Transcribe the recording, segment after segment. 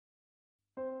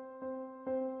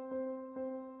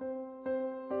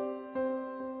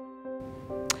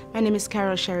My name is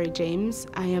Chery James.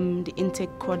 I am the intake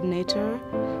coordinator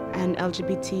and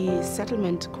LGBT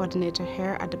settlement coordinator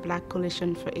here at the Black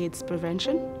Coalition for AIDS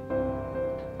Prevention.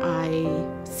 I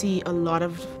see a lot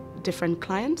of different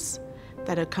clients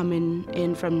that are coming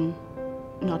in from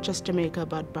not just Jamaica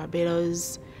but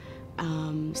Barbados,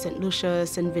 St. Lucia,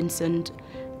 St. Vincent,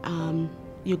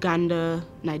 Uganda,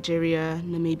 Nigeria,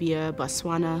 Namibia,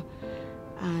 Botswana,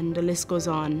 and the list goes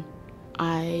on.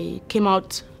 I came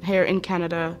out here in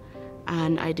Canada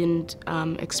and I didn't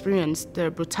experience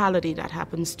the brutality that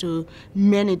happens to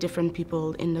many different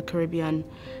people in the Caribbean.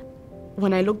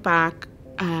 When I look back,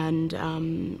 and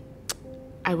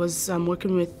I was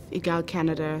working with EGAL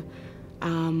Canada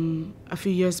a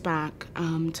few years back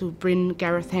to bring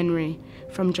Gareth Henry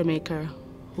from Jamaica,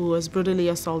 who was brutally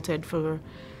assaulted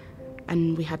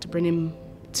and we had to bring him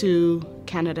to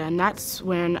Canada. And that's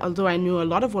when, although I knew a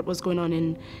lot of what was going on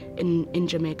in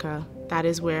Jamaica, that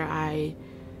is where I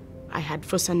had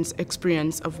first-hand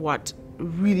experience of what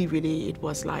really it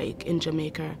was like in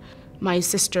Jamaica. My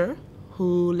sister,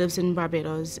 who lives in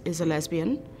Barbados, is a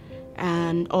lesbian,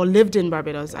 or lived in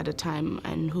Barbados at the time,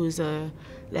 and who's a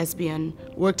lesbian,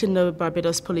 worked in the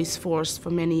Barbados police force for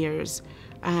many years,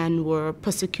 and were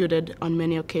persecuted on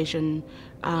many occasions,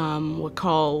 were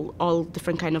called all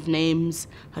different kind of names.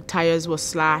 Her tires were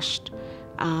slashed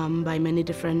by many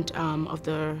different of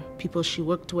the people she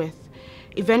worked with.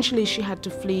 Eventually, she had to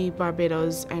flee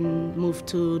Barbados and move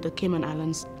to the Cayman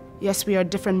Islands. Yes, we are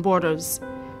different borders,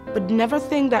 but never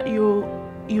think that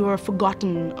you are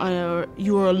forgotten or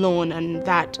you are alone, and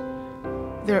that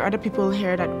there are other people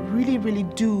here that really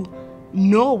do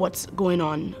know what's going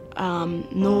on,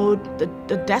 know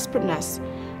the desperateness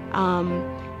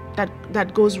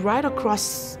that goes right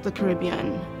across the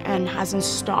Caribbean and hasn't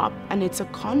stopped, and it's a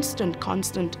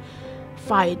constant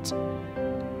fight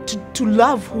to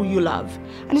love who you love.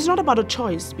 And it's not about a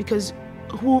choice, because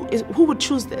who would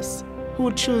choose this? Who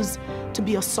would choose to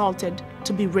be assaulted,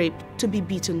 to be raped, to be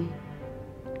beaten,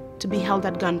 to be held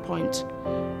at gunpoint,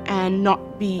 and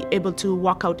not be able to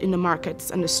walk out in the markets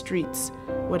and the streets,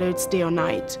 whether it's day or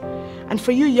night? And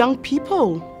for you young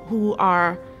people who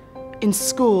are in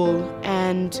school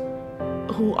and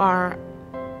who are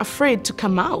afraid to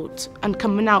come out, and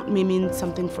coming out may mean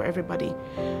something for everybody,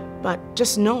 but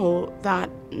just know that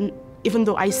even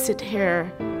though I sit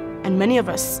here, and many of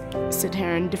us sit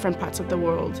here in different parts of the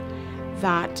world,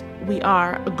 that we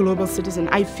are a global citizen.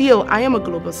 I feel I am a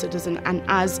global citizen, and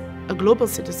as a global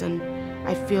citizen,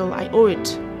 I feel I owe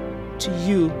it to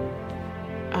you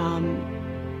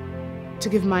to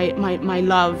give my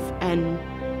love and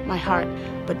my heart.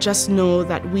 But just know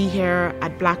that we here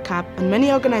at Black Cap and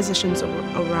many organizations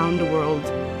around the world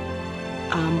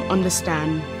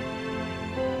understand,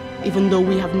 even though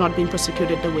we have not been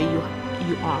persecuted the way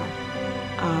you are.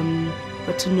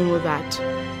 But to know that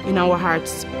in our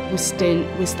hearts we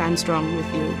stand strong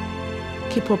with you.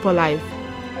 Keep hope alive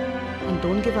and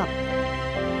don't give up.